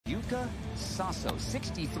Yuka Saso,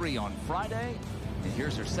 63 on Friday, and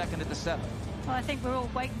here's her second at the 7th. Well, I think we're all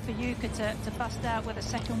waiting for Yuka to bust out with a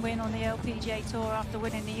second win on the LPGA Tour after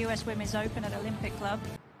winning the US Women's Open at Olympic Club.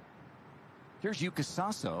 Here's Yuka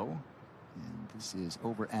Saso, and this is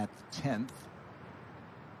over at the 10th.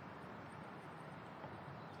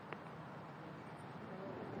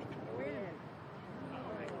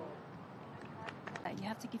 You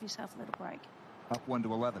have to give yourself a little break. Up 1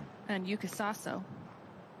 to 11. And Yuka Saso,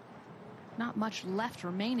 not much left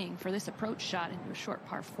remaining for this approach shot into a short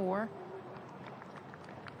par 4.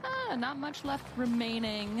 Not much left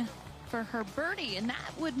remaining for her birdie, and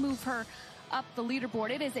that would move her up the leaderboard.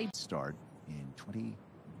 It is a start in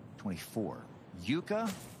 2024.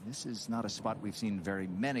 Yuka, this is not a spot we've seen very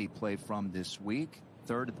many play from this week.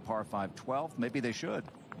 Third at the par 5 12th. Maybe they should.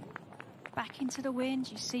 Back into the wind,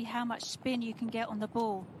 you see how much spin you can get on the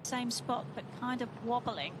ball. Same spot, but kind of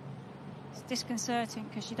wobbling. It's disconcerting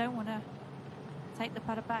because you don't want to take the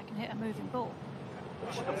putter back and hit a moving ball.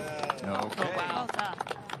 Okay. Oh, wow. Well done.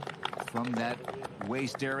 From that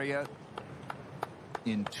waist area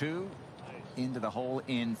in 2, into the hole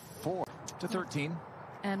in 4 to 13.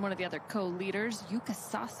 And one of the other co-leaders, Yuka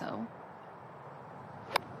Saso.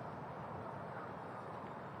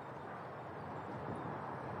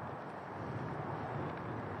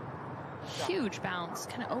 Huge bounce,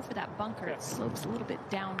 kind of over that bunker. It slopes a little bit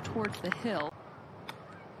down towards the hill.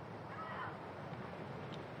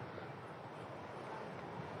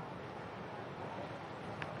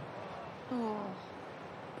 Oh,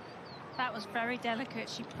 that was very delicate.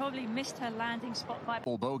 She probably missed her landing spot by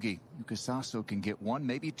Full bogey. Yuka Saso can get 1,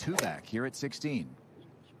 maybe 2 back here at 16.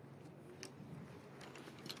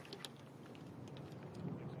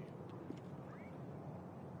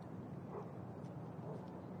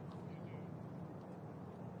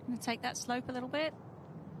 Going to take that slope a little bit.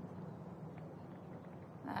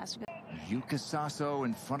 That's good. Yuka Saso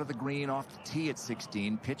in front of the green off the tee at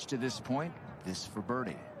 16. Pitch to this point. This for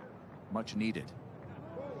birdie. Much needed.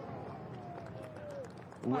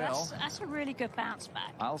 Well, that's a really good bounce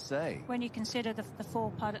back. I'll say. When you consider the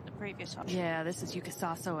 4 putt at the previous hole. Yeah, this is Yuka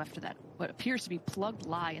Saso after that, what appears to be plugged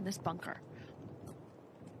lie in this bunker.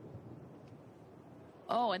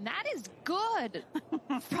 Oh, and that is good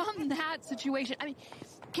from that situation. I mean,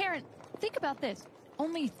 Karen, think about this.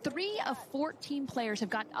 Only 3 of 14 players have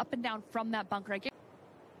gotten up and down from that bunker.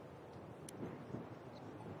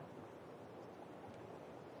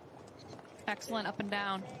 Excellent up and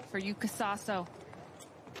down for Yuka Saso.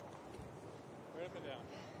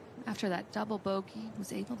 After that double bogey,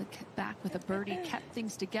 was able to get back with a birdie, kept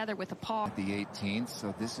things together with a par. At the 18th,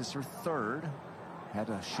 so this is her 3rd. Had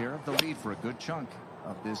a share of the lead for a good chunk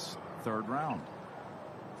of this 3rd round.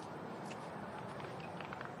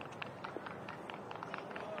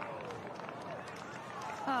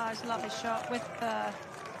 Oh, it's a lovely shot with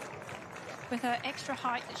her extra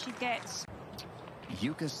height that she gets.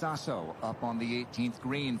 Yuka Saso up on the 18th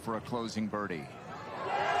green for a closing birdie.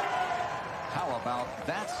 How about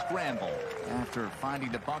that scramble after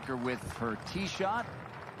finding the bunker with her tee shot,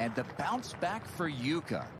 and the bounce back for Yuka.